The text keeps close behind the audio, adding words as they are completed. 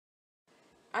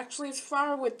Actually, it's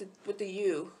flower with the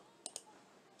U.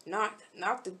 Not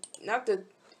the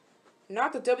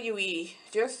WE.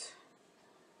 Just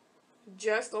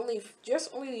only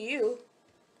the U.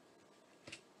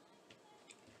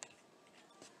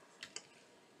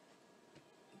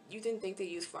 You didn't think they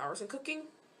use flowers in cooking?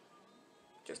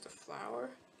 Just a flower?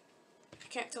 I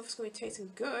can't tell if it's gonna be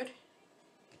tasting good.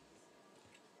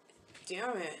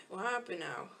 Damn it, what happened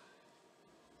now?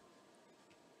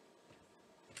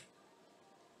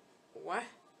 What?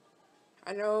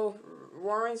 I know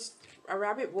Warren's a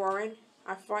rabbit Warren.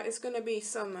 I thought it's gonna be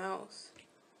something else.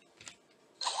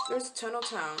 There's Tunnel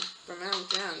Town from Mount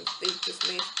Jam. They just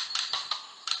make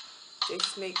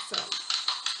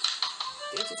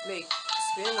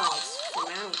spin-offs from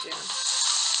Mount Jam.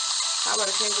 How about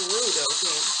a kangaroo though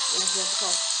game?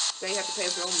 They have to pay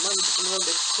their own money in order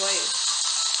to play it.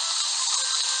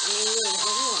 I mean, really, I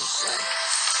don't want to play.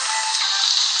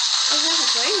 I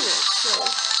haven't played it, so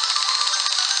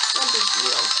it's not a big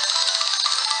deal.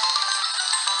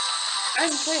 I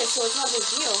haven't played it, so it's not a big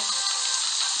deal.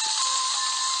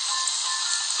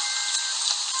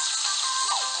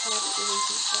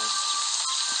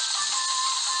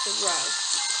 Surprise.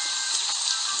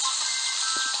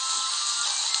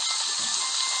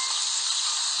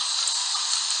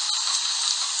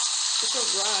 It's a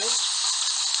ride.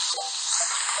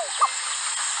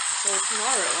 So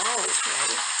tomorrow, oh,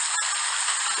 okay.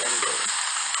 Sunday.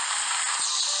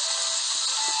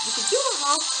 You could do a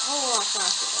whole lot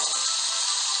faster though.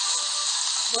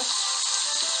 What?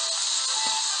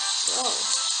 Whoa.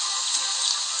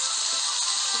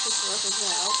 This is wasn't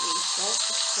gonna help me.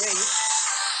 Okay.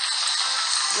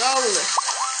 Roll.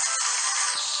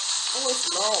 Oh, it's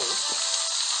low.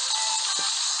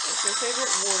 It's my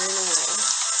favorite word in the world.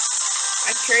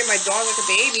 I carry my dog like a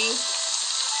baby.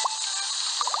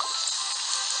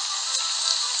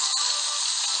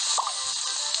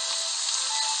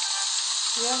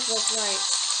 Yeah, that's right.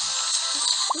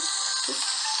 This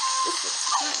looks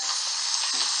nice.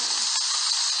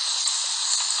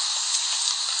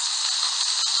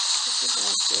 This is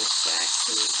all good back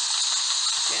to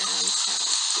downtown.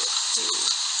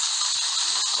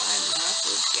 I'm not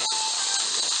forgetting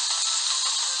about it.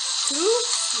 Too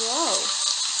slow.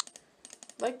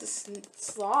 Like the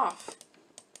sloth.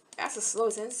 That's the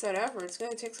slowest inset ever. It's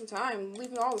gonna take some time,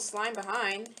 leaving all the slime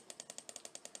behind.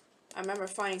 I remember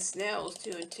finding snails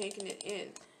too and taking it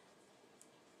in.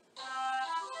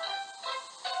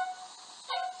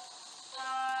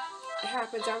 It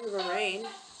happens after the rain.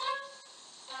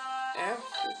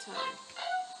 Every time.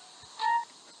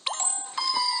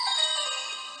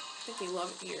 I think they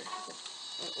love it here.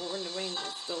 Or when the rain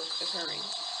is still occurring.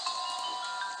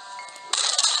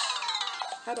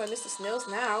 How do I miss the snails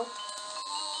now?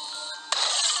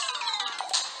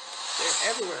 They're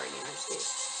everywhere in the United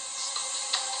States.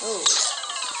 Oh.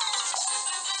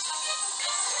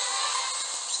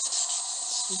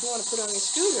 You don't want to put on your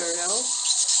scooter, though.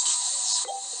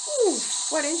 Ooh,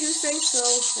 why didn't you say so?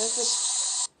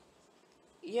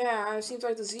 Yeah, it seems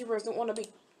like the zebras don't want to be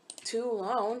too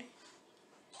alone.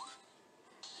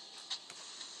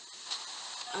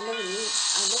 I never knew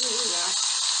that.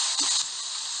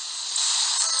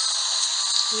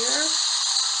 Here?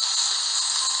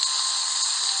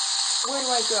 Where do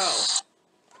I go?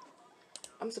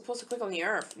 I'm supposed to click on the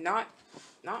earth, not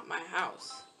my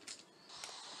house.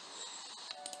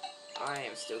 I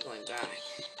am still going back.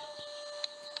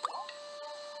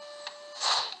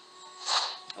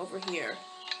 Over here.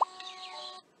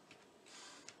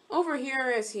 Over here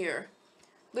is here.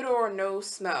 Little or no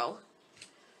smell.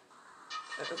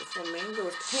 That was a flamingo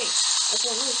with pink. That's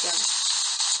what it is.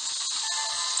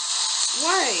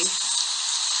 Why?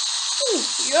 Ooh,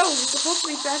 yo, you're supposed to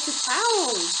be back to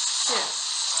town. Shit.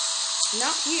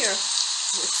 Not here.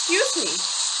 Excuse me.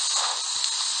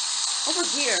 Over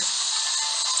here.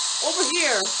 Over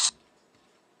here.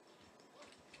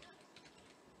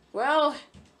 Well,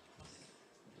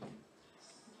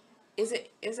 is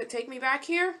it take me back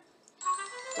here?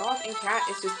 Dog and cat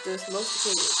is just the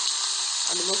domesticated.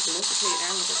 Are the most domesticated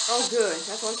animals. Oh, good.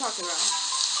 That's what I'm talking about.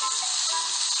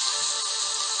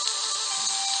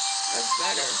 That's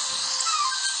better.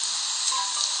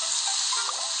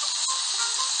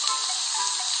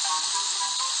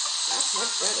 That's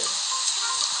much better.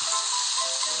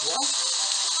 What?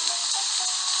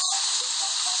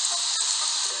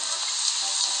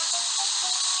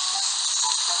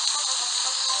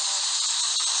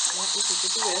 What is it to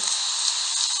do this?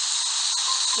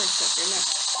 Let's up your neck.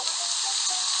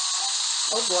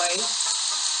 Oh boy.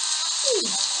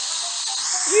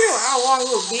 You know how long it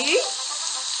will be?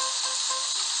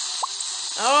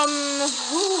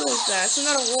 Who is that? It's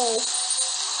another wolf.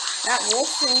 That wolf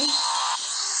thing.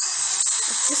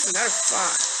 It's just another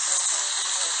fox.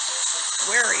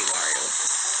 Where are you, Mario?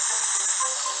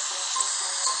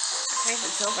 I can't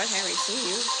even tell if I can't really see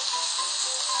you.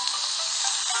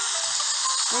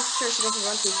 Make sure she doesn't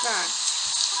run too fast.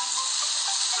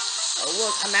 Oh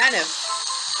look, a mammoth.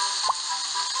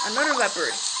 Another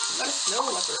leopard. Another snow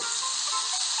leopard.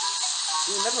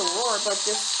 You never roar, but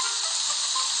just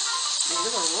you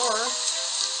never roar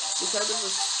because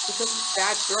of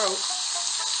bad growth.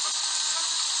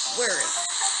 Where is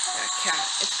that cat?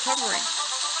 It's covering.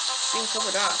 It's being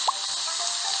covered up.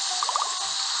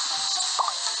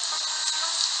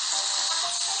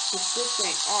 It's good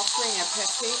thing. Offering a pet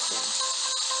station.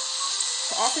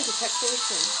 Offering a pet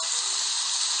station.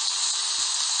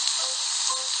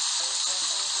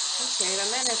 Okay, the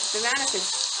mammoth is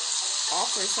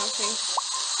offering something.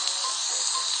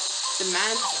 The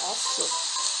mammoth is also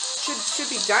should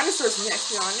be dinosaurs next,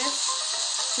 to be honest.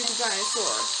 Should be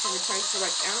dinosaurs. And we're trying to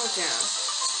like ammo down.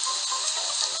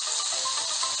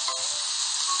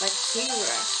 Like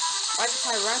T-Rex. Like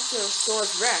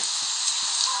Tyrannosaurus Rex.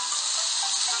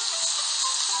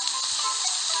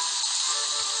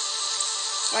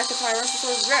 Like a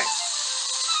Tyrannosaurus Rex.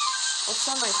 Or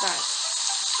something like that.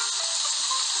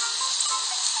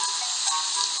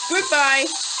 Goodbye!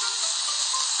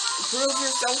 Prove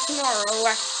yourself tomorrow,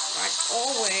 like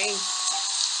always.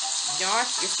 Not,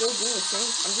 you're still doing the same.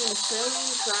 I'm doing the same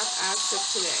crap as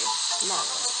today.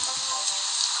 Tomorrow.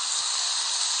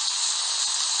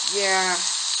 Yeah.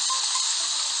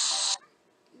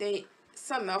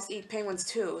 Some else eat penguins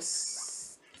too.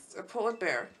 A polar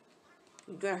bear.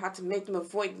 You're gonna have to make them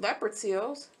avoid leopard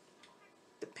seals.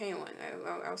 The penguin,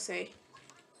 I'll say.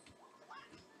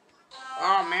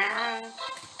 Oh man.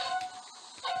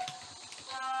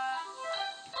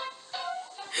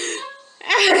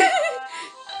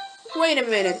 Wait a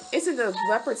minute. Isn't the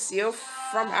leopard seal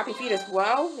from Happy Feet as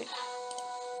well?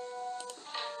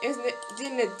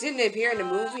 Didn't it appear in the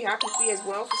movie Happy Feet as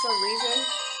well for some reason?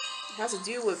 It has to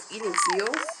do with eating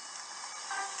seals.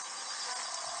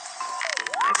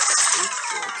 I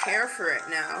don't care for it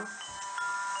now.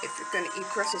 If you're gonna eat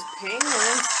precious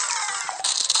penguins,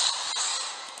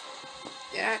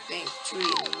 that thing's truly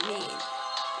mean.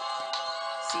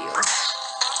 Seal.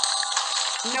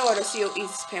 No other seal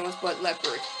eats penguins but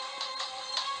leopard.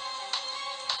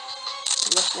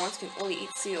 Leopards can only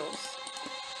eat seals.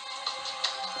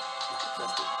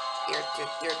 Because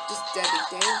they're just deadly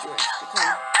dangerous.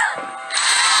 Become,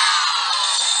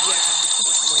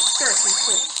 more thirsty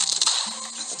for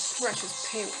a precious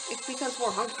penguin. It becomes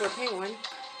more hungry for a penguin.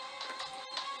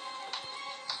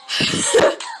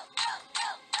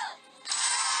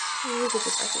 Music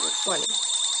is actually funny.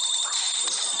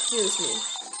 Excuse me.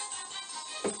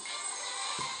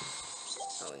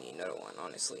 I need another one,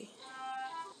 honestly.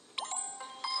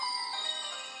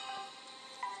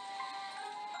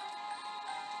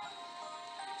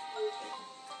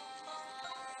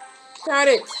 Got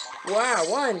it! Wow,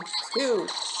 1, 2,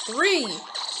 3!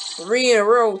 3 in a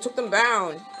row, took them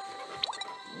down.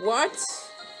 What?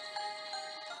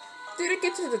 Did it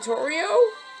get to the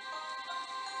tutorial?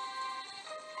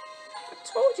 I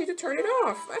told you to turn it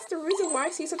off. That's the reason why I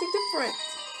see something different.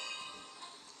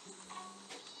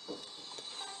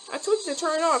 I told you to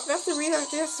turn it off. That's the reason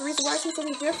why I see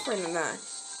something different than that.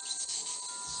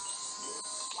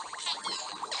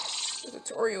 The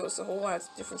tutorial is a whole lot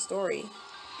different story.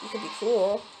 You can be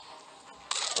cool.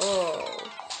 Oh.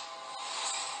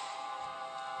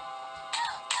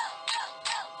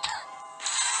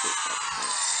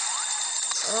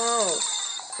 Oh,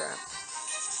 crap.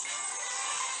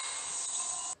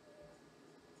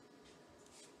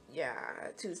 Yeah,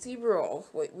 2C roll.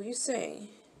 What were you saying?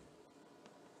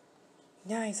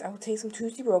 Nice, I will take some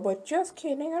 2C roll, but just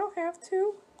kidding, I don't have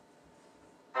to.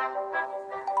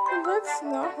 That's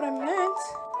not what I meant.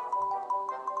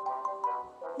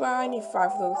 But I need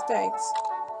 5 of those, thanks.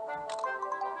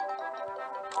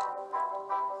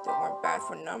 They weren't bad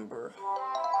for number.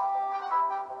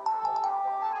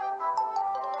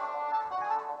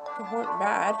 They weren't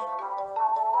bad.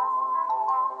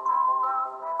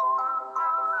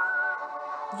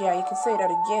 Yeah, you can say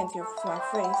that again to my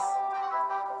face.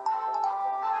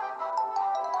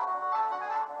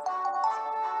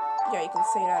 Yeah, you can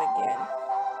say that again.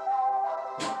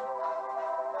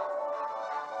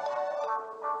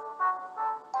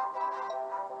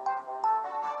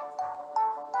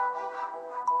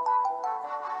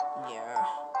 Yeah.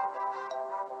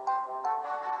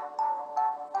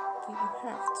 You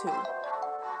have to.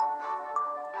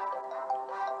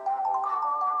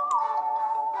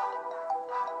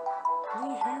 Do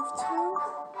you have to?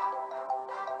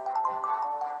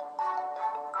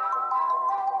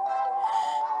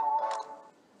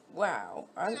 Wow.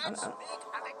 What's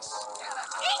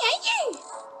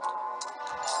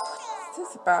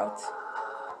this about?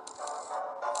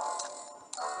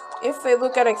 If they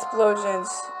look at explosions.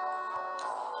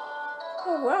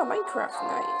 Oh wow, Minecraft,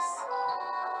 nice.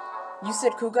 You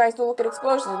said cool guys don't look at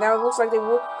explosions. Now it looks like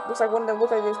looks like one of them look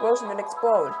like the explosion and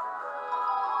explode.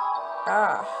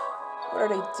 Ah, what are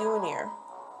they doing here?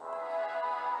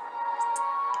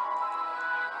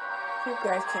 You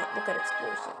guys can't look at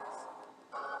explosions.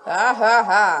 Ha ha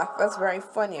ha! That's very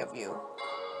funny of you.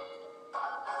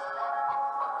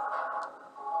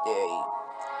 They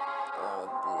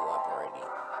blew up already.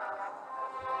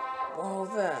 Well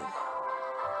then.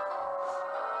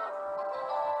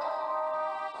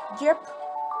 Yep.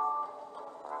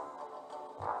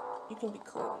 You can be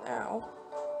cool now.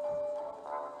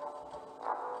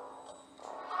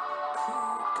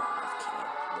 Cool guys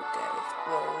can't look at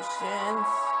explosions.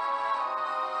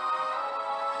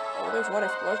 Oh, there's one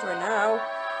explosion right now.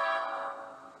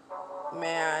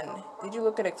 Man, did you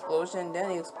look at explosion?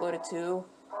 Then he exploded too.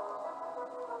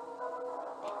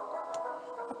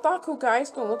 I thought cool guys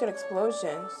don't look at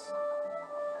explosions.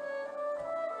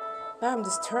 Now I'm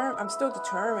still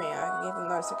determined. I can give them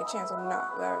another second chance. I'm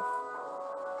not left.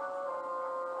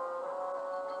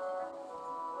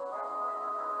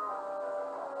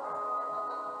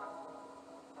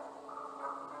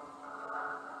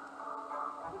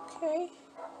 Okay.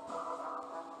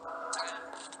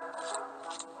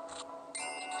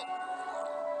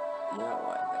 You know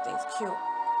what? That thing's cute.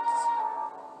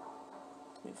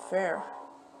 To be fair.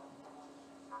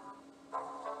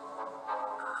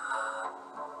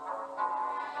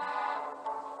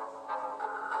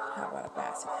 How about a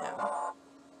basset hound?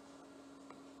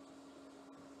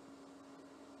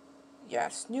 Yeah,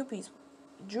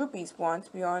 Droopy's one, to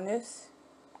be honest.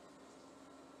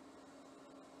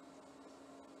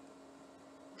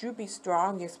 Droopy's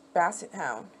strongest basset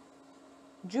hound.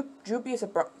 Droopy is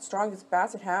the strongest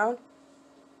basset hound.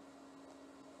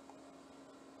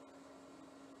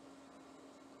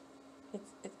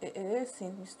 It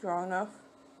seems to be strong enough.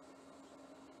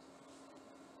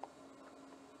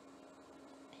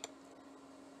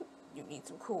 You need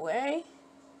some Kool-Aid?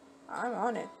 I'm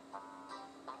on it.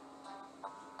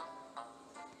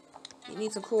 You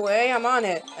need some Kool-Aid? I'm on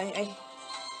it. I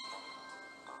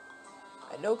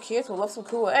know kids will love some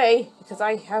Kool-Aid because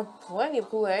I have plenty of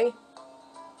Kool-Aid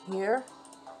here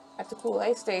at the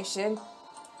Kool-Aid station.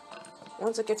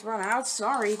 Once it gets run out,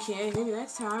 sorry kid, maybe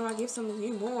next time I'll give some of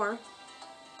you more.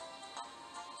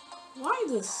 Why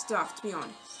this stuff, to be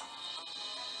honest?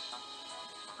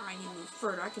 I need to move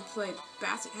further. I can play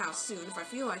Basset House soon if I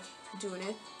feel like doing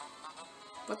it.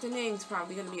 But the name's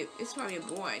probably gonna be it's probably a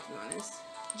boy, to be honest.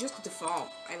 Just the default.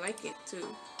 I like it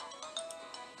too.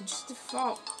 Just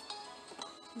default.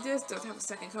 This does have a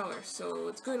second color, so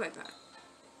it's good like that.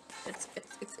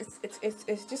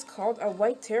 It's just called a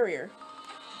white terrier.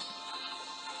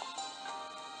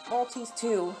 Maltese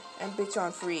 2 and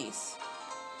Bichon Frise.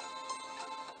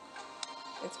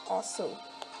 It's also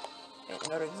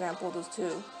another example of those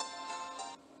two.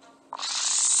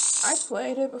 I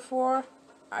played it before.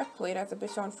 I played as a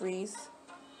Bichon Frise.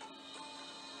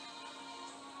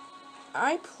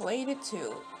 I played it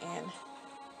too, and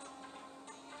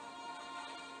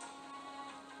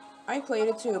but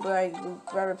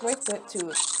I replaced it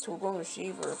to a golden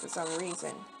retriever for some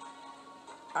reason.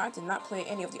 I did not play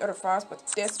any of the other files, but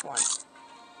this one.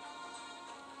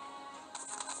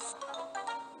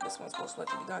 This one's supposed to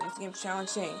be done. This game's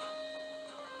challenging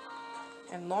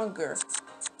and longer.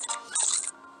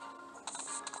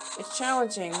 It's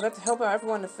challenging. We have to help out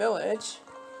everyone in the village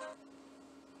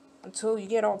until you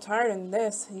get all tired in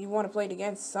this and you want to play it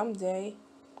again someday.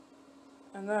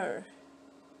 I know.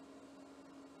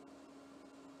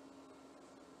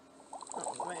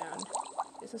 Oh man,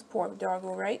 this is poor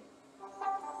doggo, right?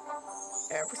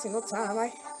 Every single time I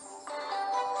land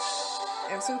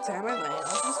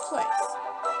off this place.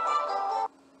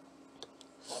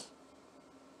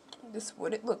 This is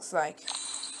what it looks like.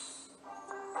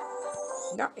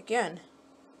 Not again.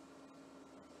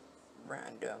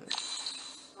 Random.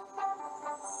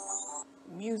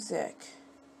 Music.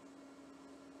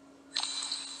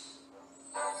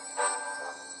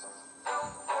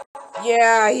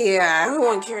 Yeah, who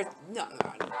won't care? No.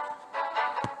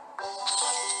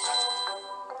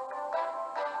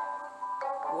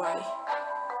 Why?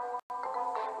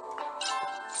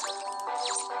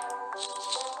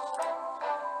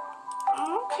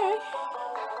 Okay.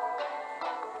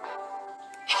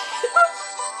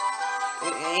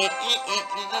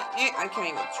 I can't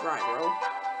even try, bro.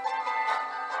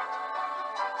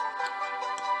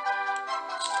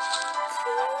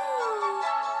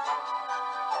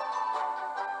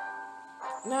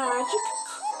 Nah,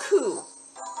 cuckoo.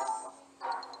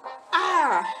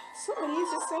 Ah, somebody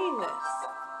is just saying this.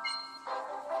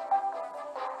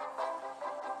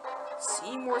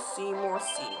 Seymour, Seymour,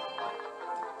 Seymour.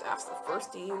 That's the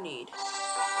first thing you need.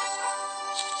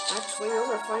 Actually, those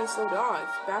are funny slow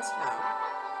dogs. Fast now.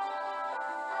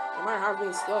 No matter how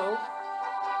being slow,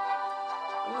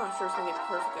 I'm not sure it's gonna get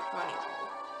perfect at funny.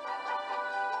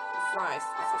 Besides,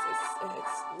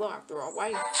 it's slow after all.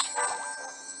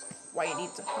 Why you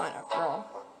need to hunt after all?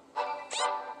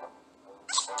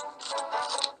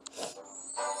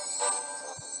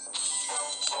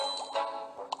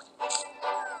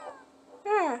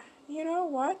 Yeah, you know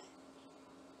what?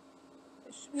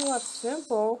 It should be a lot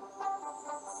simple.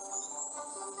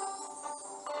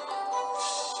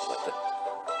 What the?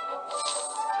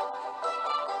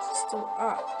 It's still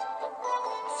up.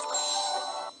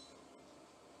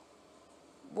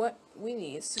 What we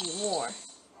need is Seymour.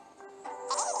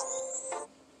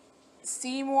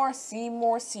 Seymour,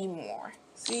 Seymour, Seymour.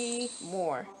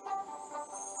 Seymour.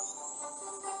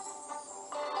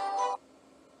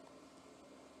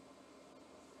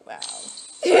 Wow.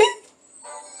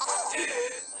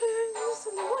 That's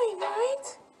annoying, right?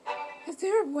 Is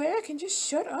there a way I can just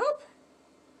shut up?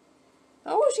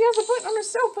 Oh, she has a button on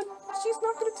herself, but she's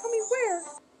not gonna tell me where.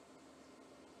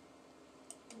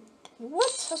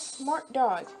 What a smart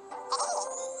dog.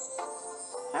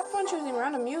 Have fun choosing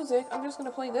random music. I'm just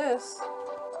gonna play this.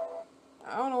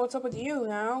 I don't know what's up with you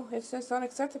now. It's just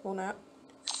unacceptable now.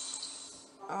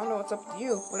 I don't know what's up with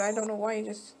you, but I don't know why you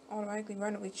just automatically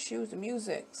randomly choose the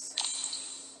musics.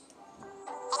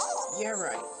 Yeah,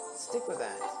 right. Stick with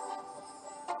that.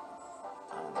 I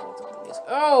don't know what's up with the music.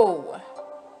 Oh!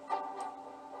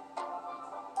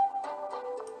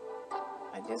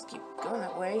 I just keep going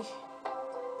that way.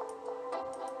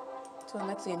 Until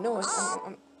next thing you know it,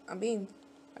 I'm being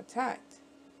attacked.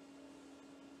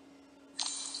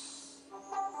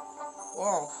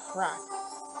 Whoa, crap.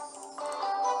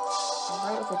 I'm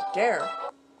right over there.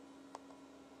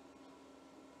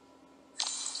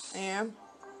 I am.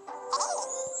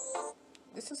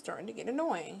 This is starting to get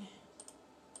annoying.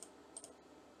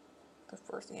 The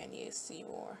first thing I need is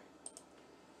Seymour.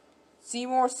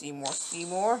 Seymour, Seymour,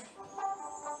 Seymour.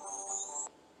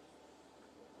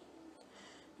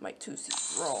 My 2C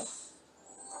roll.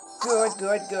 Good,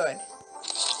 good, good.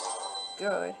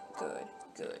 Good, good,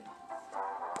 good.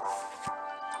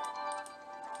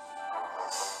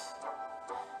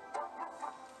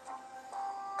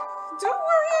 Don't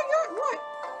worry, I got what?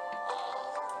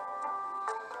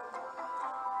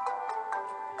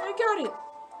 I got it.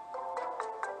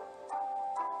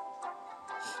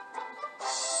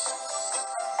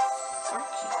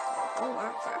 Oh,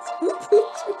 wow, fast.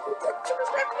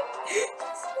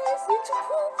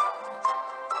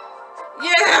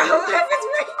 Yeah, that is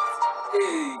right.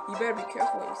 You better be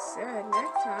careful what you said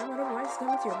next time, otherwise it's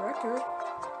going to your record.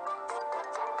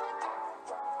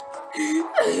 I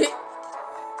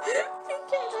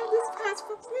can't have this pass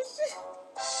for permission.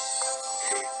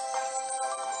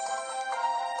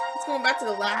 It's going back to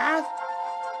the lab.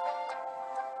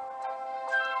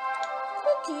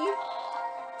 Okay.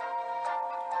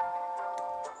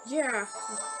 Yeah.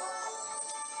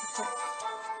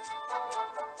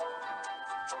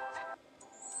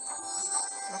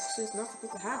 Actually, it's not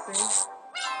supposed to happen.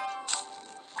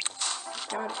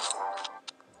 Got it.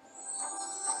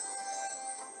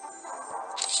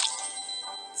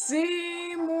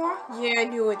 Seymour. Yeah, I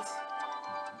knew it.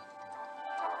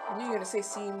 I knew you were gonna say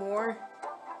Seymour.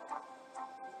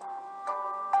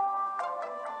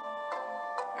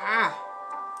 Ah.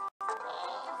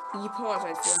 You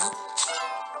apologize for that.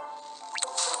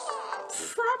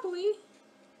 Probably.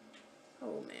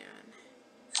 Oh man.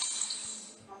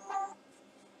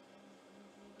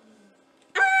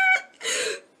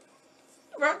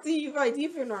 Brought to you by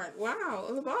DeviantArt. Wow,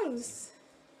 on the bottoms,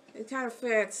 it kind of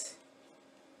fits.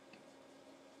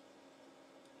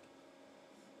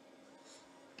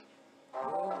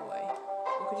 Oh boy,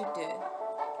 look what you did.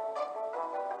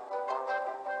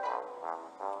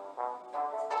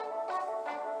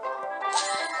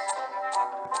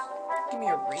 Give me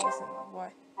a reason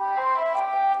why.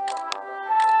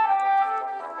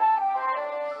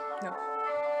 No.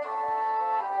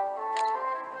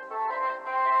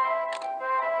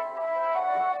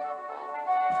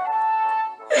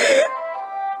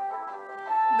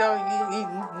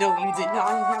 No, you did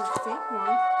not. You have a fake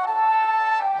one.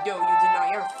 No, you did not.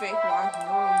 You have a fake one.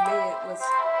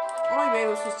 All you made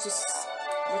was just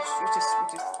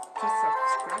piece of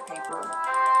scrap paper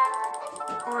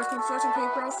or construction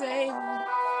paper. I'll say.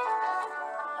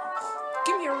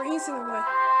 Give me a reason why.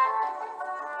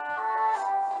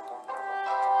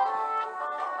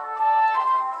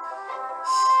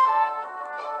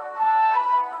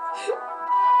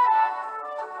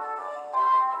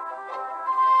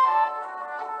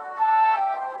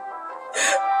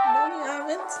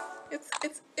 haven't.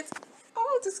 It's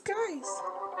all disguise.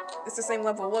 It's the same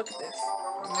level. Look at this.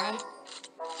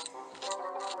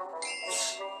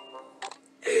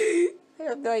 I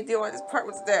have no idea why this part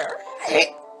was there.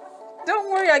 Don't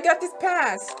worry, I got this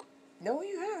pass. No,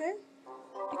 you haven't.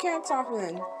 You can't tap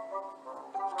in.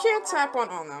 You can't tap on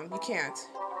all them. You can't.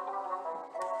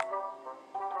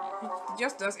 It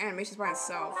just does animations by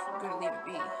itself. I'm gonna leave it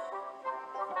be.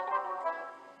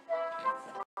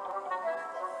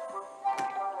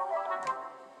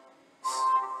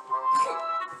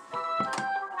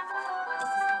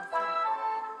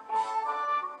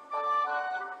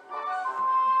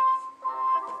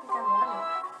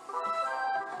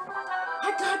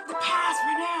 I got the pass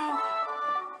right now.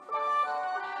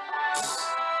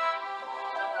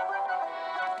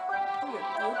 Oh,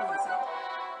 you're good ones out.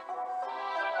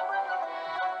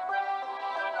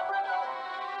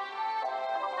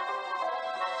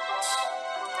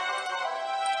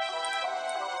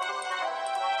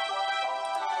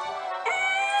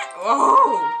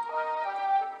 Oh!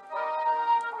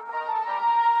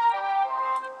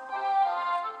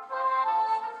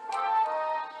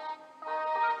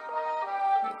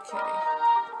 Okay.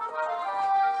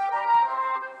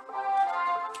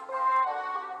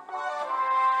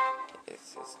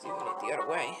 It's just doing it the other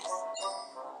way.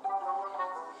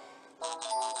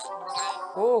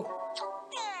 Oh.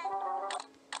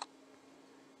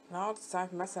 Now it's time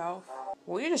for myself.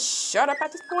 Will you just shut up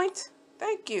at this point?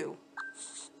 Thank you.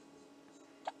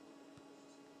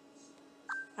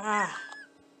 Ah.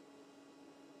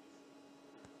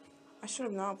 I should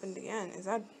have not opened again. Is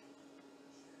that...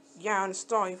 Yeah,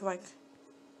 uninstall you for like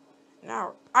an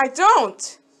hour. I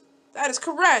don't! That is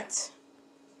correct.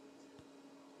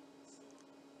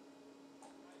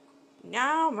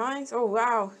 Now mine's... Oh,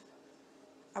 wow.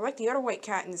 I like the other white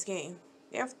cat in this game.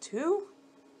 They have two?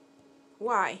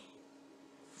 Why?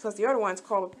 Because the other one's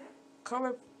called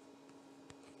Color...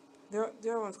 The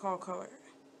other one's called Color.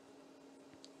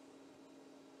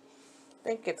 I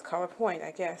think it's Color Point,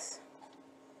 I guess.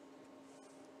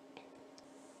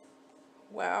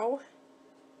 Well...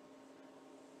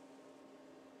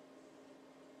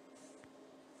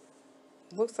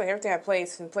 Looks like everything I played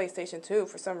is in PlayStation 2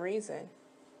 for some reason.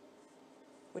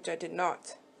 Which I did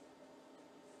not.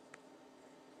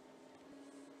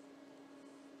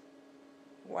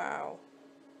 Wow.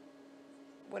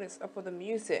 What is up with the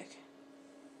music?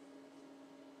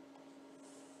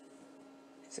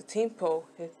 It's a tempo.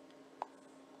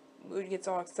 Mood gets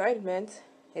all excitement.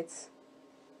 It's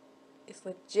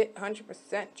legit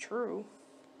 100% true.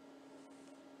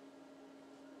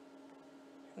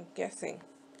 I'm guessing.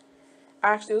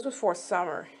 Actually, it was before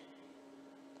summer.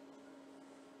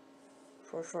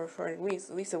 For at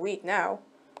least a week now.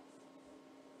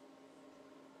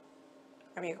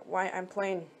 I mean, why I'm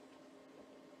playing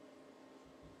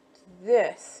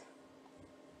this.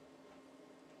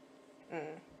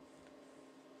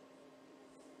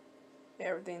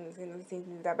 Everything doesn't seem to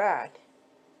be that bad.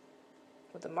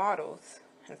 With the models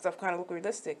and stuff kind of look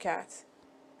realistic, cats.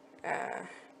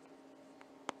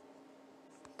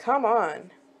 Come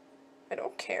on. I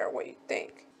don't care what you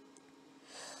think.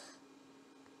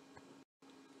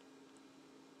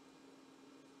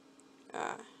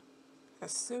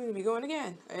 As soon as we going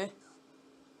again.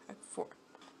 Four.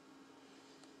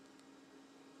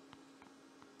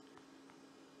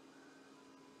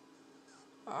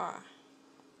 Alright,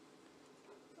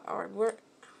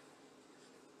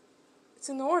 it's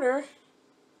in order.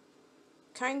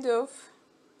 Kind of.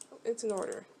 It's in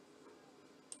order.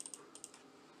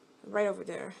 Right over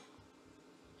there.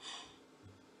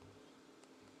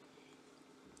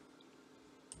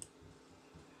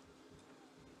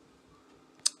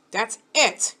 That's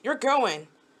it. You're going.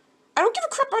 I don't give a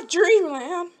crap about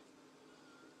Dreamland.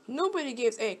 Nobody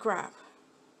gives a crap.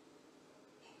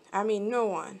 I mean, no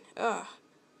one. Ugh.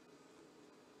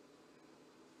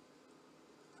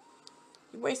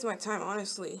 You're wasting my time,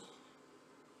 honestly.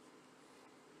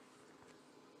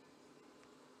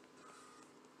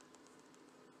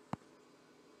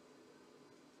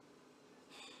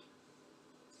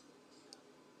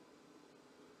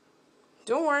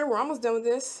 Don't worry, we're almost done with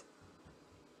this.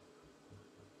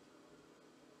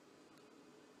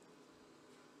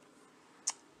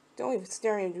 Don't even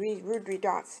stare at these rude three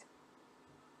dots.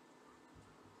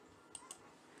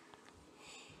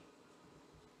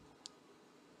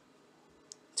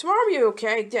 Tomorrow will be an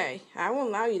okay day. I won't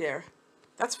allow you there.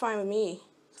 That's fine with me,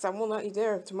 because I won't let you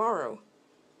there tomorrow.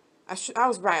 I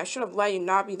was right. I should have let you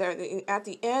not be there at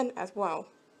the end as well.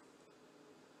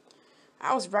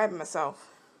 I was right by myself.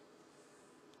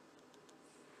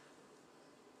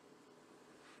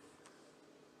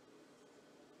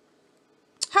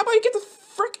 How about you get the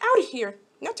frick out of here.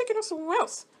 Now take it off somewhere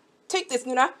else. Take this,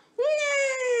 Nuna.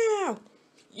 No!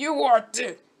 You are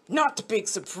not the big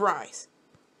surprise.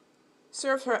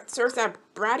 Serves that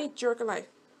bratty jerk alive.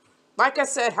 Like I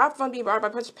said, have fun being bothered by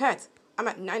a bunch of pets. I'm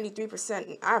at 93%,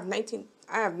 and I have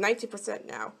 90%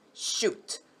 now.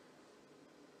 Shoot.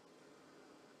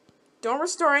 Don't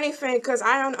restore anything, because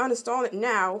I uninstall it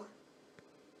now.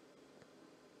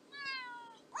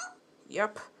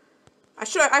 Yep. I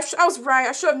was right.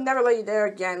 I should have never let you there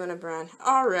again, Luna Brown.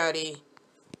 Alrighty.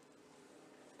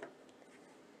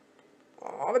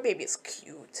 Oh, the baby's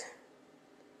cute.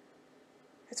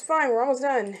 It's fine, we're almost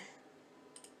done.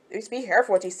 Just be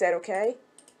careful what you said, okay?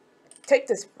 Take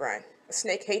this, Brent. A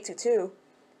snake hates you, too.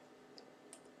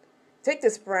 Take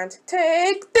this, Brent.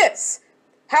 Take this!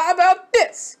 How about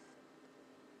this?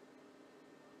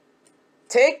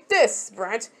 Take this,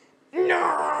 Brent.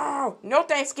 No! No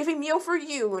Thanksgiving meal for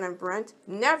you, Luna Brent.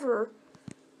 Never.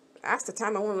 That's the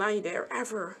time I won't allow you there,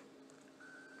 ever.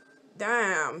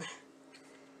 Damn.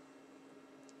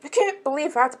 I can't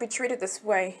believe I have to be treated this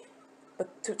way.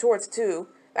 But towards two.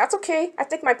 That's okay. I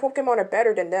think my Pokemon are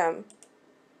better than them.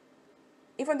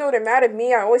 Even though they're mad at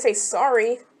me, I always say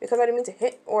sorry because I didn't mean to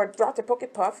hit or drop the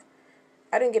Pokepuff.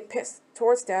 I didn't get pissed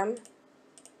towards them.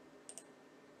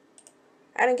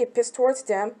 Finally,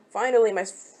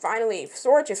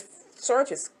 Surge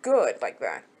is good like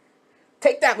that.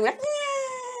 Take that, Luna.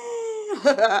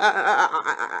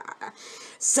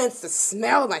 Sense the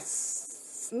smell, my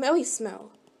smelly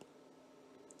smell.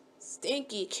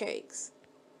 Stinky cakes.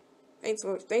 Thanks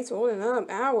for holding up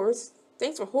hours.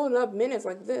 Thanks for holding up minutes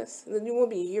like this. And then you won't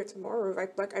be here tomorrow,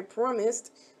 like I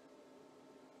promised.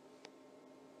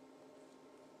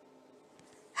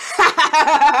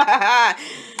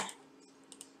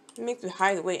 Make the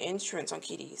hideaway entrance on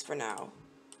Kitties for now.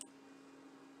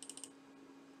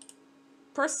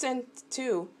 Percent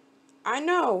 2. I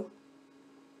know.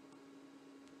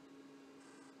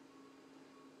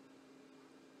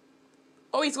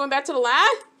 Oh, he's going back to the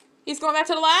lab? He's going back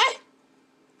to the lab?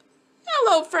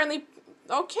 Hello, friendly.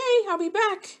 Okay, I'll be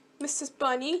back, Mrs.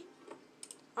 Bunny.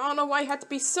 I don't know why you had to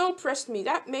be so precious to me.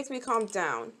 That makes me calm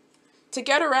down.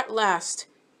 Together at last.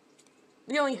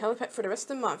 We only held a pet for the rest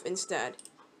of the month instead.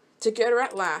 Together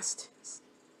at last.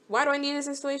 Why do I need this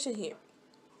installation here?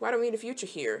 Why do we need a future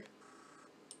here?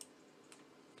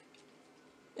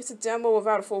 It's a demo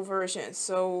without a full version,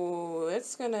 so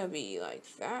it's gonna be like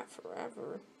that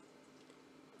forever.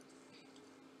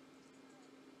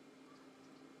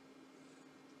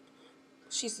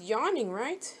 She's yawning,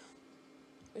 right?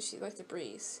 Or she likes to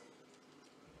breeze.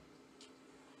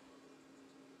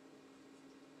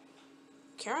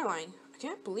 Caroline, I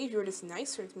can't believe you were this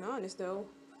nicer, to be honest, though.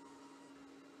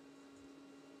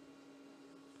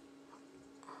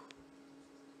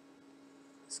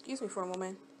 Excuse me for a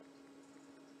moment.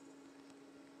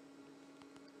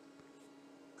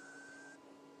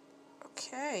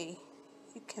 Okay,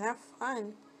 you can have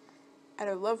fun at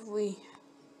a lovely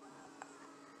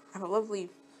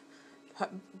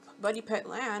buddy pet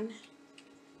land.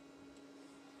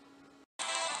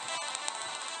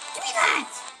 Give me that!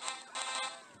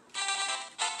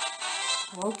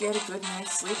 We'll get a good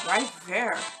night's sleep right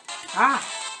there. Ah!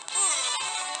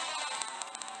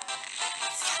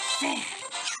 There. Give me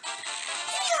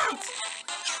that!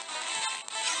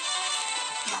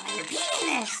 Mama, you're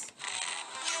beating this!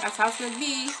 That's how it's gonna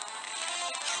be.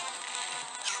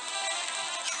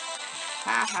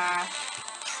 Ha ha.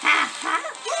 Ha ha.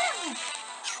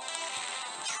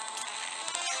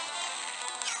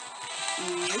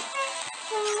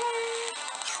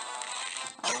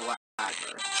 Oh,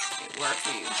 whatever. It worked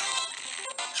for you.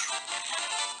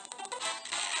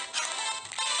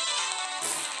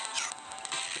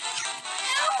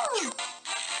 Ow!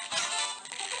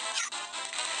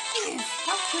 Yes,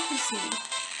 how quick is he?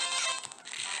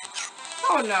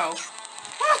 Oh no.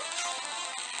 Ah.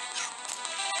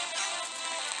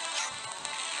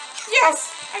 Yes!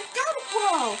 I got it!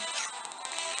 Whoa!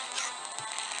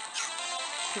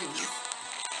 Please.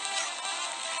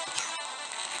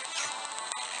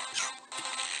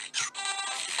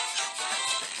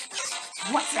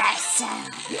 What's that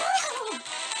sound?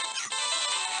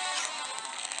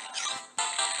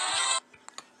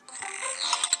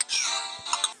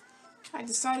 I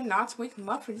decided not to wake him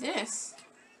up for this.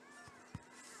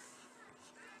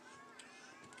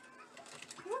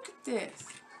 Look at this.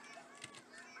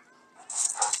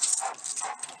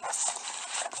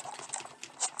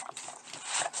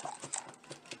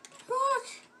 Look.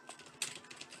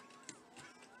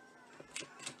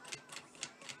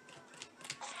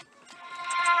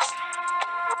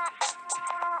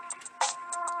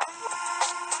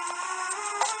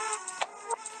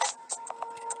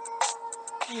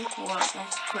 24,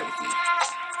 that's crazy.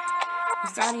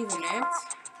 Is that even it?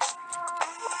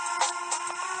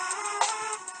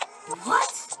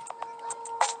 What?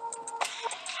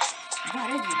 Why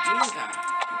did you do that?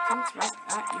 It comes right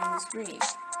at you on the screen.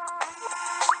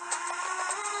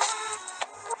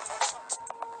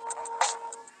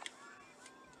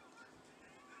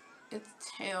 It's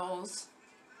Tails.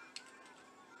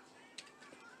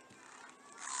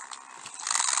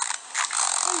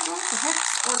 Oh, what the heck?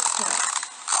 Or Tails?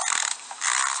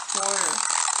 Water.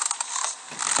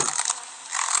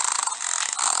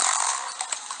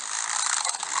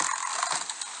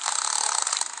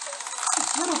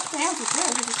 Little fans with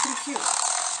there, which is pretty cute.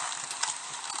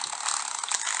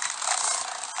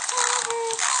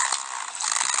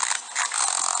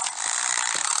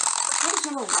 What is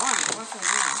number 1? What's our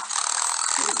name?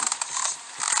 2.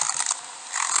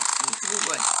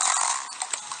 But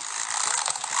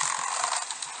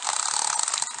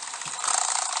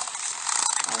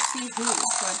I'll see who,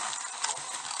 but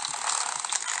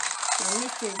the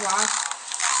mystery box.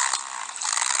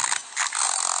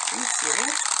 Are you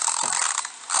serious?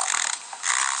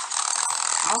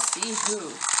 I'll see who.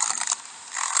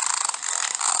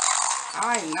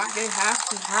 I'm not gonna have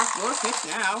to have your pitch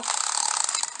now.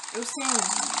 It was saying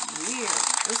weird.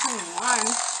 It was saying 1.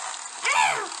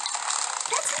 Ow!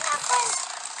 That's enough.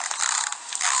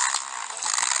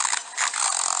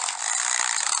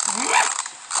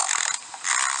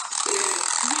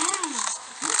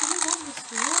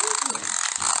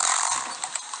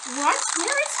 What?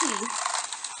 Where is he?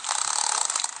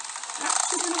 That's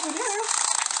sitting over there.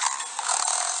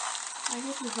 I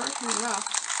hope you hurt me enough.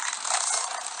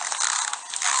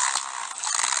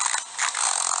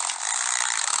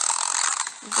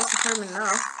 It doesn't hurt me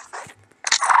enough.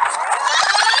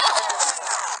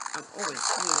 I'm always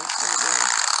here over there.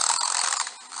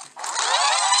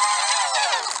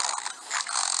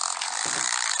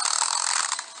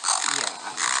 Yeah,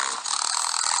 I know.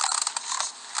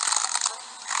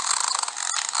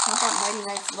 How about Mighty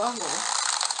Knight's level?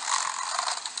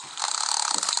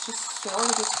 It's just so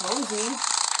cozy.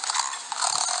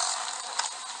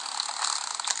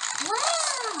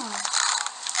 Wow!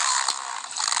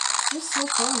 It's so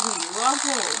cozy.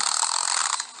 Level.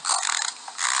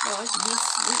 Well, it's you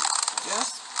sleep.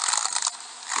 Just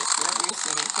whatever you're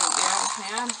saying. Can't get out of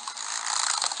hand.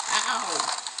 Ow!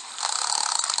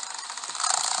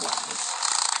 Wow.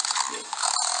 Good.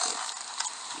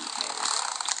 Behave.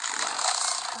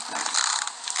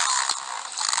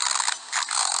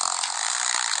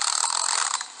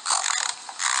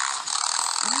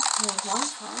 Relax.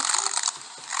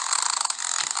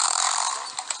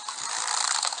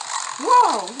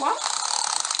 Whoa, what?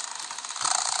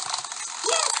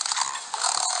 Yes!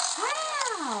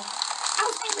 Wow! I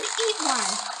was able to eat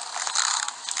one.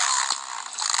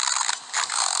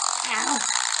 Ow.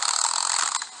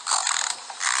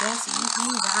 Jesse, you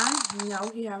seen that? No,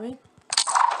 you haven't.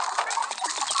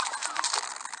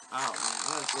 Oh man,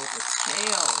 let's go with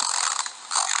Tails.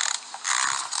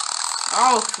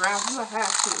 Oh crap, you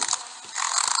have to.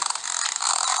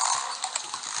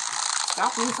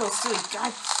 Stop being so silly,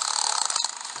 guys.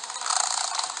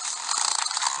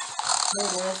 There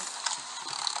it is.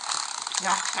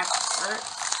 Yeah, that hurt.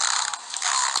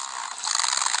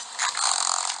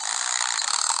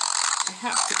 I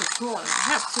have to control it. I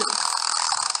have to.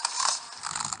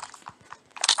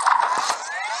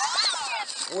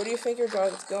 Where do you think your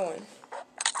dog is going?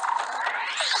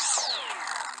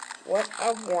 What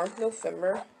a warm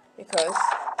November. Because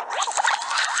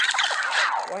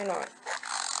why not?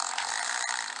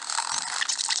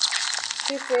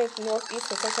 Do you think Northeast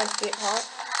will sometimes get hot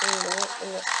in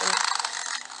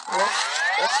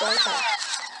what's going on?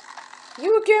 You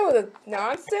again with a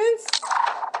nonsense?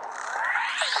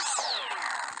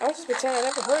 I was just pretending I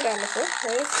never heard that in the first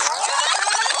place.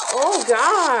 Oh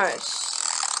gosh.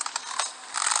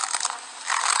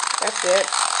 That's it.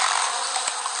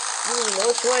 No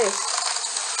choice.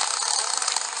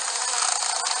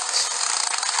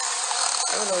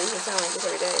 I don't know, you can sound like this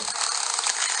every day.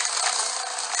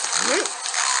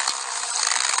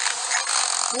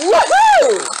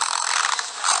 Woohoo!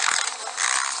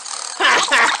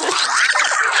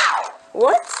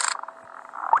 What?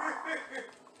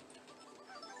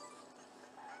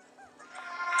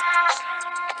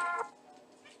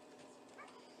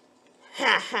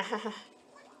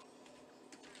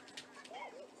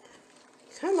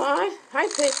 Come on, high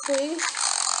pitch, please.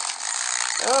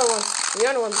 The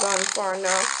other one's gone far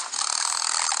enough.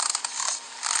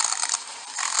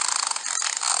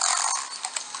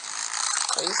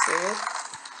 Are you serious?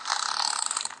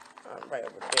 Right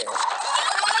over there.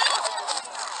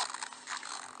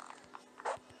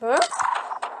 Huh?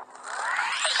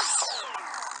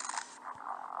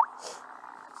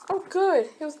 good.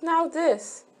 It was now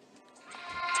this.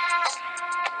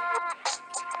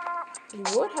 You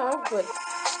would have, but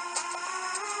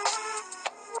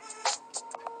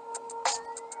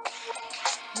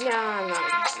nah, I'm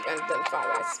not identify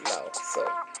by smell, so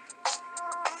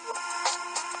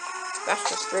that's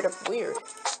just straight up weird.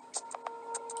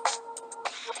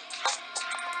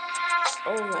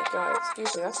 Oh my god,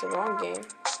 excuse me, that's the wrong game.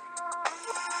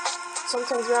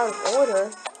 Sometimes you're out of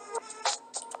order.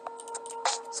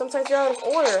 Sometimes you're out of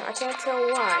order. I can't tell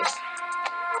why.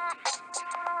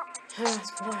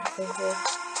 Let's put that thing here.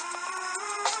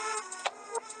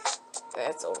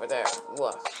 That's over there.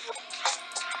 Look.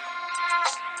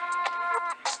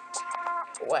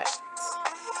 What?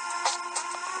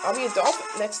 I'll be a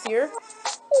dolphin next year.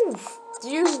 Oof. Do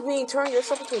you mean turn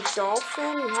yourself into a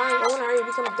dolphin? Why won't I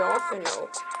become a dolphin? No.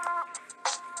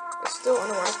 It's still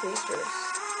underwater creatures.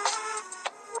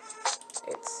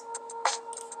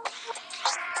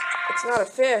 It's not a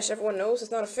fish. Everyone knows it's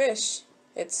not a fish.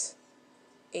 It's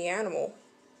an animal.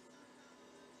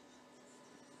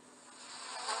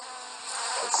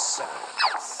 It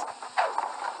sucks.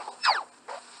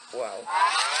 Wow.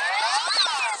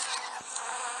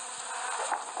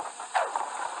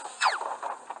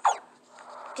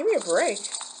 Give me a break.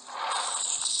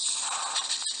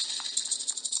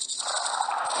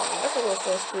 That's a little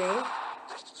full screen.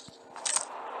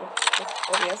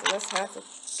 Oh yes, let's have the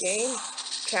game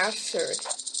captured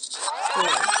screen.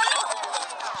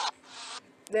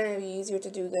 Then it'd be easier to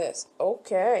do this.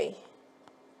 Okay.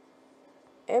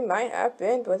 It might have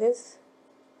been, but it's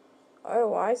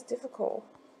otherwise difficult.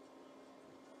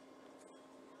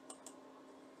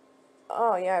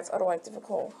 Oh yeah, it's otherwise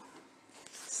difficult.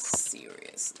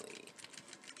 Seriously.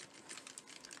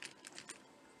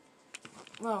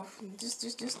 Well,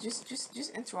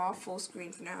 just enter off full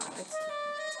screen for now. It's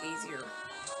easier.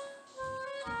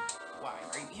 Why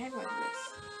are you behaving like this?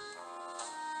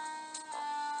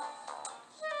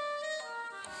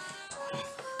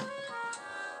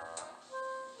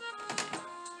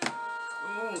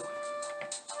 Oh,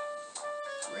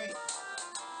 great.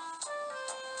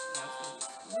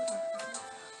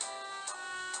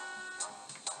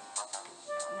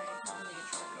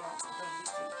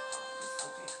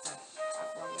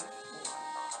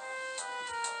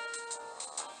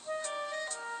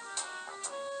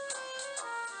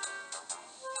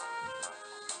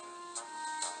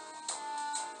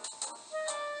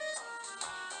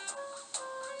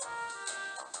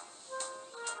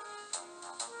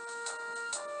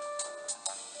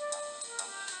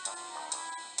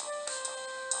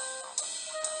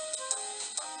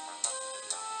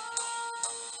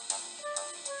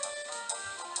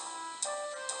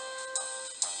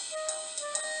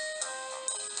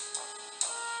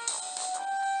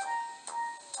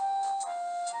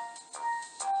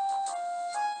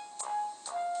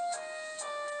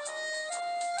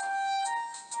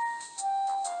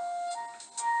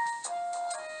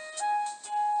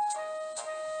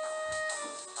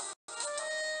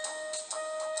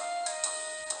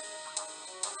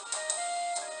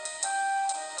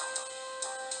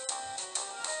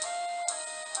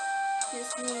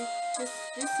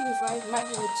 This seems like might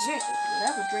be legit.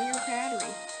 Whatever, drain your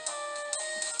battery.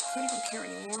 Couldn't even care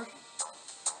anymore.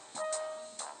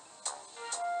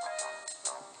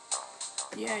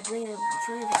 Yeah, drain your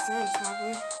 30%,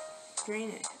 probably. Drain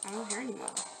it. I don't care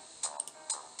anymore.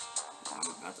 I'm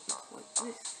about to look like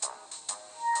this.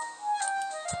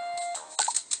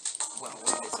 Well,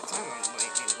 wait some time. I'm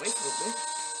wait for a little bit.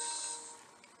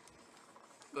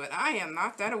 But I am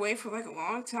not that away for like a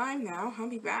long time now. I'll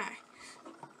be back.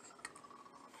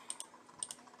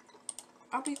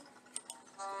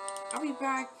 I'll be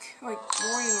back like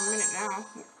more than a minute now.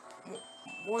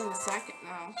 More than a second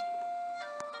now.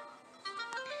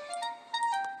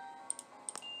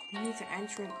 You need to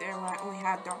enter it there when I only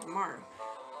had Dr. Mario.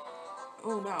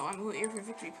 Oh no, I'm a little ear for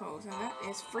victory pose, and that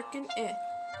is freaking it.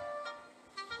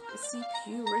 The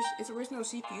CPU, it's original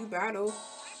CPU battle.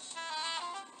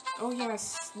 Oh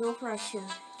yes, no pressure.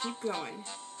 Keep going.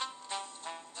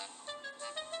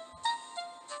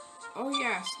 Oh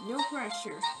yes, no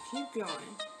pressure. Keep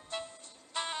going.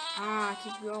 Ah,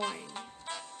 keep going.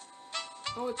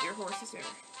 Oh, it's your horse is there.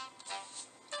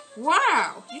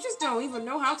 Wow, you just don't even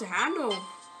know how to handle.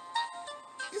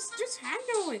 Just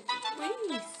handle it,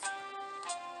 please.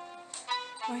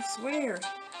 I swear.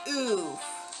 Oof.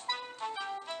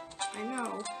 I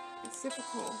know, it's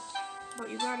difficult, but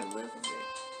you gotta live with it.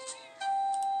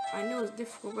 I know it's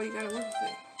difficult, but you gotta live with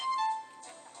it.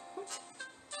 What?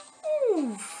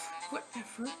 Oof.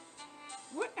 Whatever.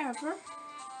 Whatever.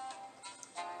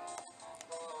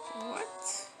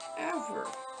 Whatever.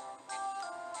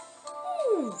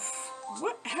 Oof.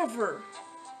 Whatever.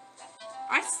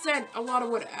 I said a lot of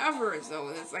whatevers though.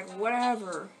 It's like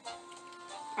whatever.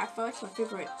 I feel like it's my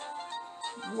favorite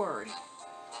word.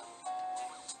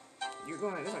 You're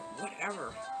going, it's like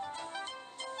whatever.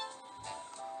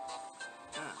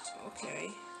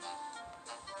 Okay.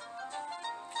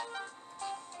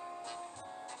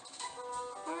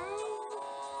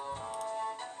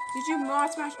 Did you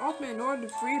mod Smash Ultimate in order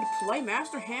for you to play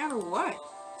Master Hand or what?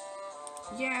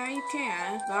 Yeah, you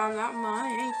can, but I'm not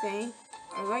modding anything.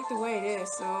 I like the way it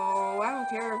is, so I don't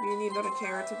care if you need another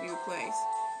character to be replaced.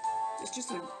 It's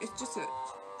just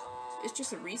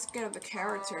a reskin of the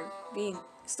character being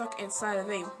stuck inside of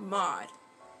a mod.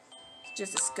 It's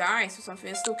just disguised or something.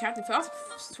 It's still Captain Falcon,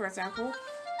 for example.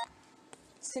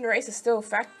 Cinderace is still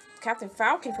Captain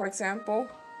Falcon, for example.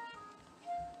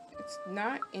 It's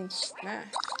not in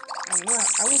Smash. I don't know.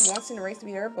 I would want Cinderace to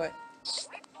be there, but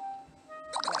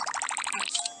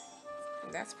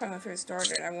that's probably my favorite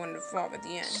starter that I wanted to evolve at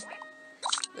the end.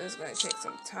 But it's going to take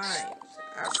some time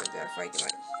after that if I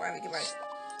finally get my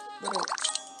little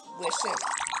wishes.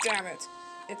 Damn it.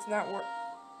 It's not work.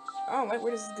 I don't like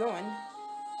where this is going. I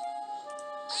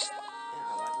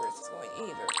don't like where this is going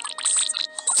either.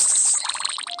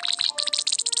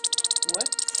 What?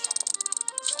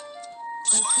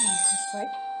 Okay, it's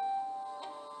like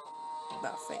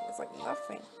nothing. It's like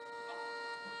nothing.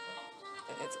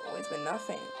 And it's always been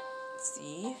nothing.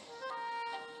 See?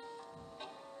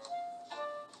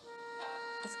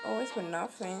 It's always been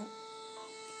nothing.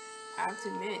 I have to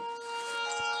admit.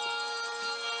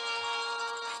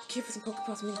 I gave it some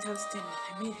Pokeballs many times today.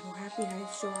 I made it more happy and I'm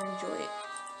sure I enjoy it.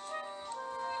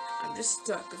 I'm just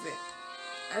stuck with it.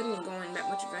 I didn't go on that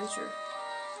much adventure.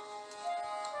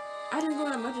 I didn't go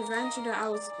on that much adventure that I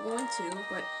was going to,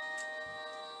 but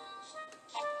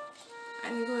I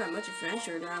didn't go on that much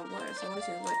adventure that I was going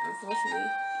to, but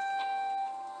unfortunately,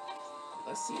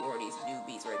 let's see all these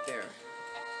newbies right there.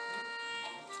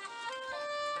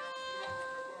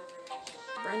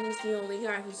 Brandon's the only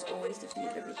guy who's always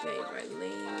defeated every day by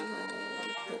laying home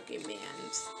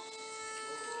Pokemans.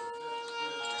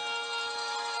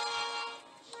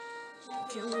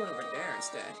 Okay, I'm going over there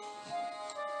instead.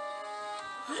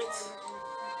 What?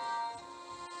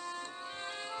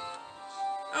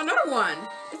 Oh, another one!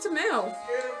 It's a male!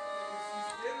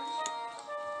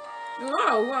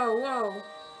 Whoa, whoa, whoa.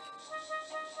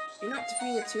 You're not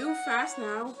defeating it too fast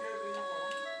now.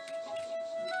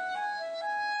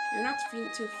 You're not defeating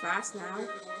it too fast now.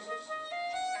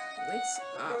 What's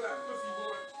up?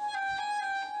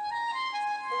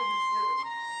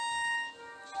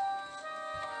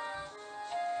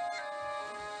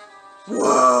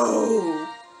 Whoa!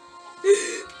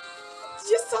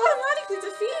 Just automatically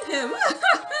defeated him!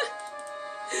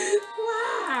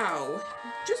 Wow!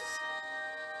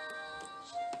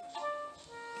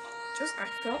 I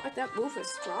felt like that move was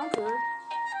stronger.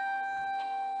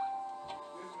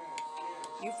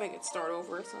 You think it'd start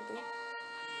over or something?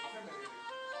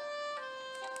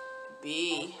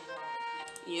 B.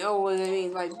 You know what it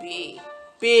means, like B.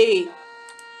 B!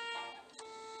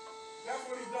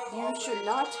 You should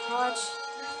not touch.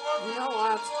 You know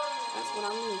what? That's what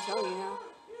I'm going to tell you now.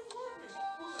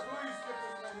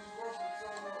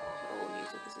 Oh,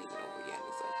 music isn't even over yet.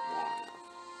 It's like long enough.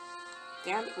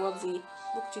 Damn it, Wubbzy.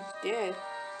 Look what you did.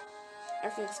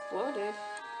 Everything exploded.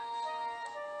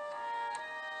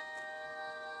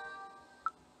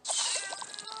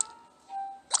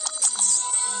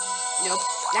 Nope,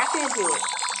 that didn't do it.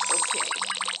 Okay.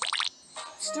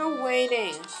 Still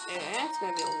waiting. That's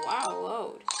gonna be a wild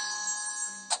load.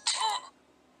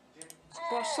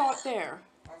 But I saw it there.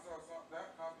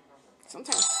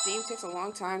 Sometimes Steam takes a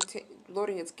long time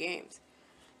loading its games.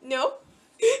 Nope.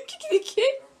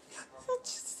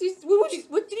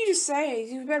 What did you just say?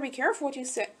 You better be careful what you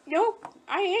said. Nope,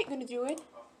 I ain't gonna do it.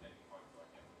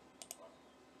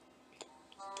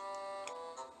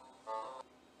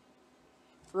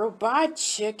 Robot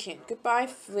chicken. Goodbye,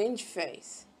 flinch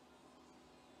face.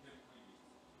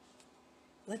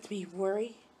 Let me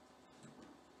worry.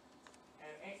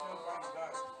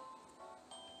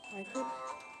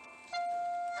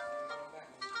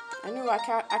 I knew I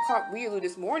caught Riolu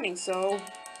this morning, so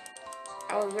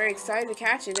I was very excited to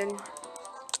catch it, and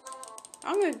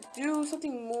I'm gonna do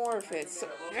something more of it. So,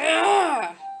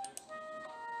 yeah!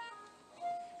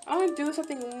 I'm gonna do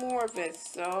something more of it,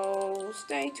 so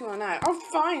stay tuned on that. Oh,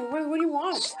 fine. What do you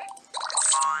want?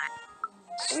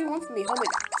 What do you want from me?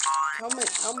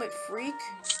 Helmet freak?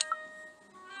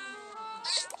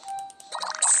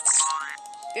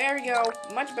 There we go.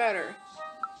 Much better.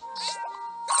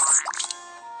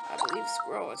 I believe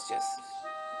Squirrel is just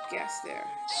guessed there.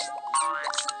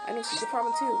 I know she's a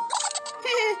problem too.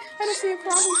 I don't see a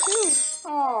problem too.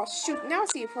 Oh shoot, now I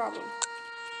see a problem.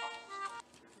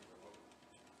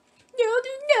 No,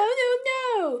 no, no,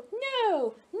 no,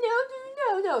 no, no,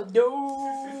 no, no,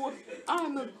 no.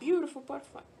 I'm a beautiful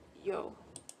butterfly. Yo.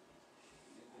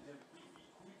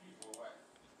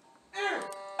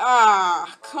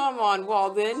 Ah, come on,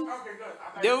 Walden.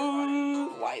 No.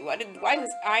 Why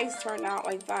does eyes turn out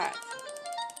like that?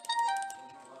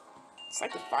 It's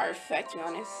like a fire effect, to be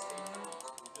honest.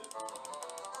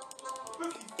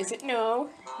 Is it no?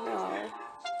 No.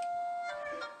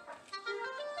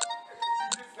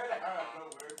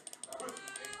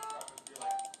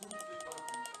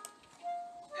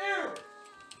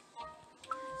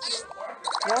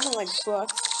 Walden likes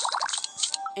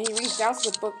books, and he reads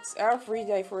thousands of books every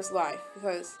day for his life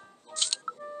because.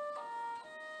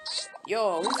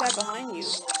 Yo, who's that behind you?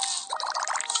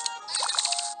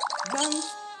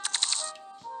 Guns.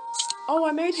 Oh,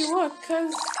 I made you look,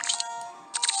 cause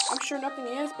I'm sure nothing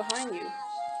is behind you.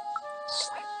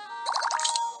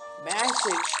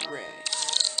 Magic trick.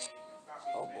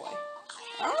 Oh boy.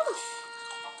 Ouch.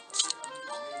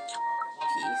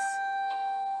 Peace.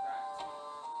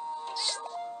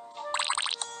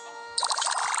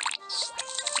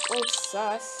 Oh,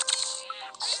 sus.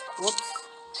 Whoops.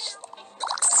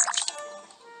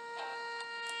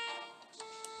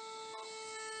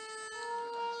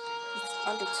 It's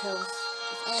Undertale's.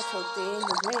 It's Undertale theme.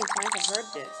 There's many times I've heard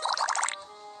this.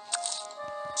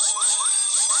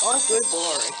 Oh, good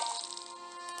lord.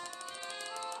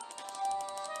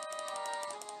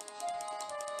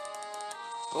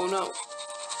 Oh no.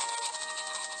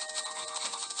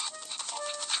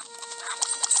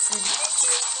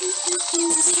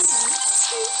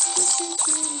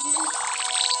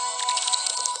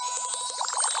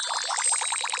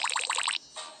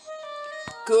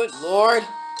 Good lord.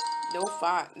 No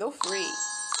five. No free.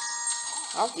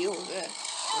 I'll deal with this.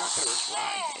 I'm not gonna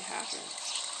try. It happens.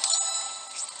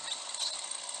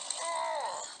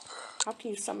 How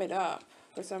can you sum it up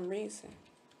for some reason?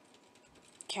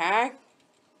 Cag?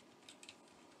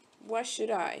 What should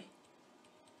I?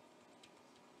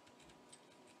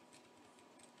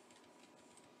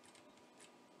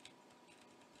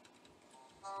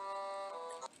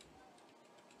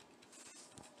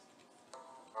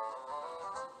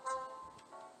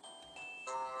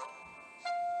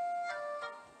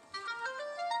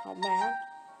 Oh man.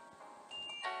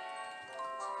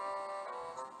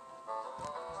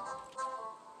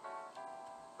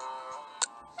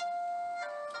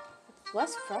 It's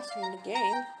less frustrating the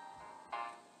game.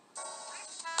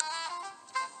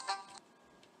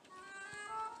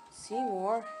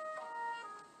 Seymour.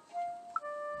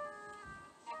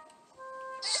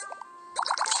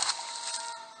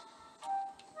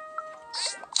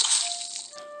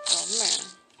 Oh man.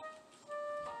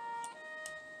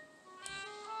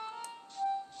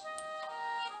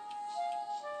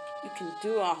 You can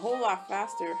do a whole lot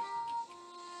faster.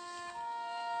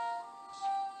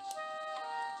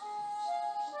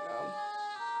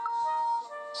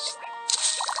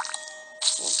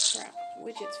 Oh crap.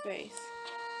 Widget's face.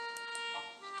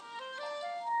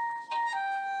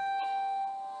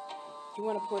 Do you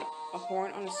want to put a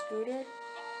horn on a scooter?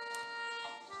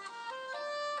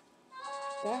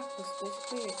 That was supposed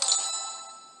to be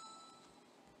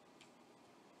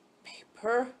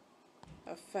paper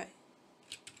effect.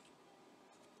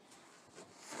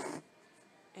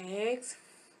 Eggs